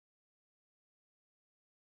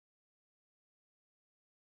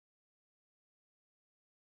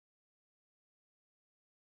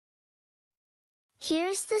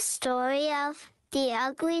Here's the story of the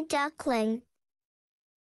Ugly Duckling.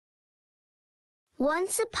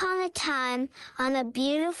 Once upon a time, on a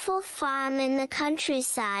beautiful farm in the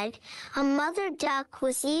countryside, a mother duck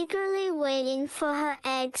was eagerly waiting for her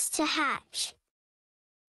eggs to hatch.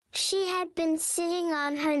 She had been sitting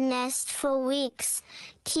on her nest for weeks,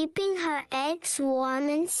 keeping her eggs warm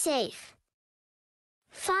and safe.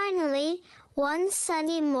 Finally, one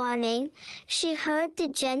sunny morning, she heard the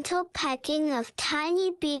gentle pecking of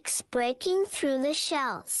tiny beaks breaking through the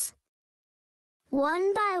shells.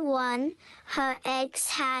 One by one, her eggs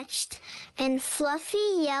hatched, and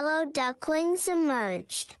fluffy yellow ducklings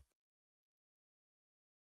emerged.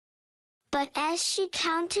 But as she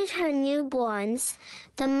counted her newborns,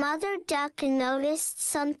 the mother duck noticed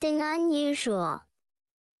something unusual.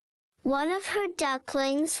 One of her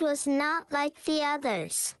ducklings was not like the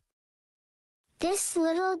others. This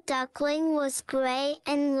little duckling was gray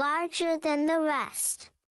and larger than the rest.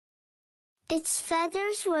 Its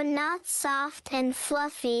feathers were not soft and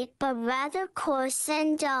fluffy, but rather coarse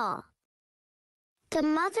and dull. The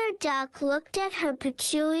mother duck looked at her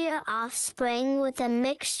peculiar offspring with a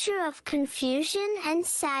mixture of confusion and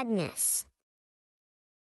sadness.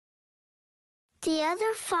 The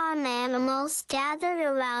other farm animals gathered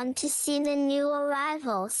around to see the new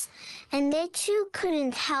arrivals, and they too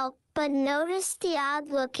couldn't help but notice the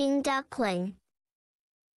odd-looking duckling.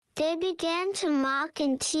 They began to mock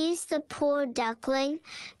and tease the poor duckling,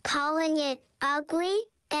 calling it ugly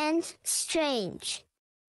and strange.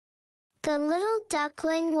 The little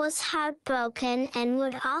duckling was heartbroken and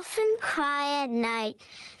would often cry at night,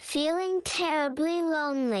 feeling terribly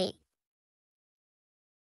lonely.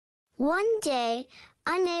 One day,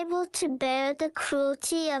 unable to bear the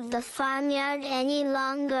cruelty of the farmyard any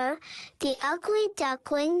longer, the ugly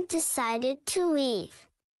duckling decided to leave.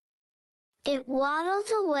 It waddled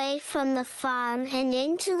away from the farm and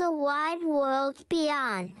into the wide world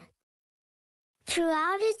beyond.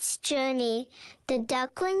 Throughout its journey, the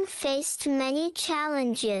duckling faced many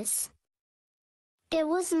challenges. It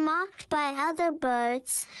was mocked by other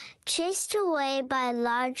birds, chased away by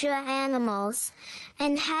larger animals,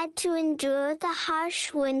 and had to endure the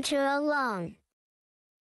harsh winter alone.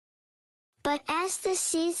 But as the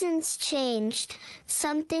seasons changed,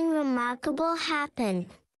 something remarkable happened.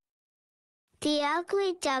 The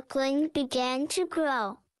ugly duckling began to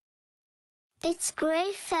grow. Its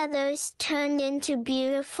gray feathers turned into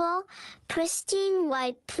beautiful, pristine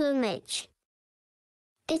white plumage.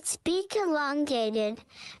 Its beak elongated,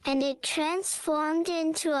 and it transformed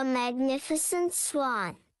into a magnificent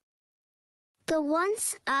swan. The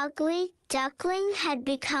once ugly duckling had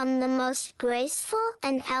become the most graceful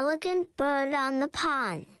and elegant bird on the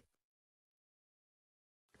pond.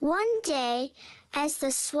 One day, as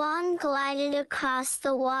the swan glided across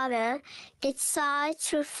the water, it saw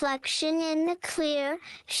its reflection in the clear,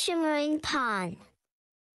 shimmering pond.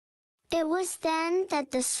 It was then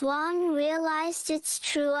that the swan realized its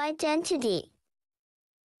true identity.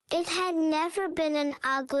 It had never been an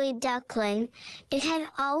ugly duckling, it had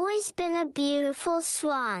always been a beautiful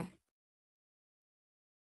swan.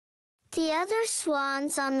 The other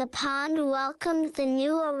swans on the pond welcomed the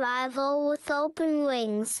new arrival with open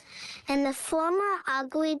wings, and the former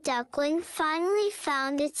ugly duckling finally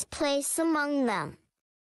found its place among them.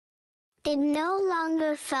 It no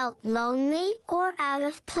longer felt lonely or out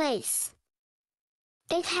of place.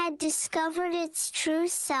 It had discovered its true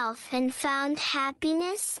self and found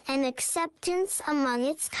happiness and acceptance among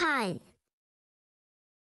its kind.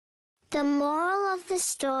 The moral of the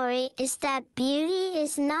story is that beauty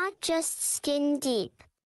is not just skin deep.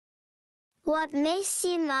 What may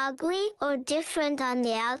seem ugly or different on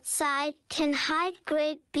the outside can hide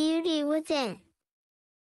great beauty within.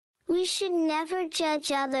 We should never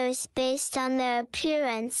judge others based on their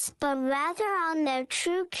appearance, but rather on their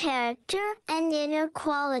true character and inner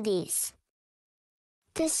qualities.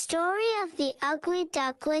 The story of the ugly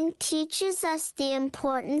duckling teaches us the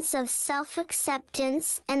importance of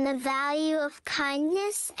self-acceptance and the value of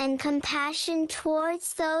kindness and compassion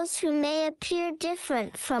towards those who may appear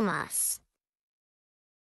different from us.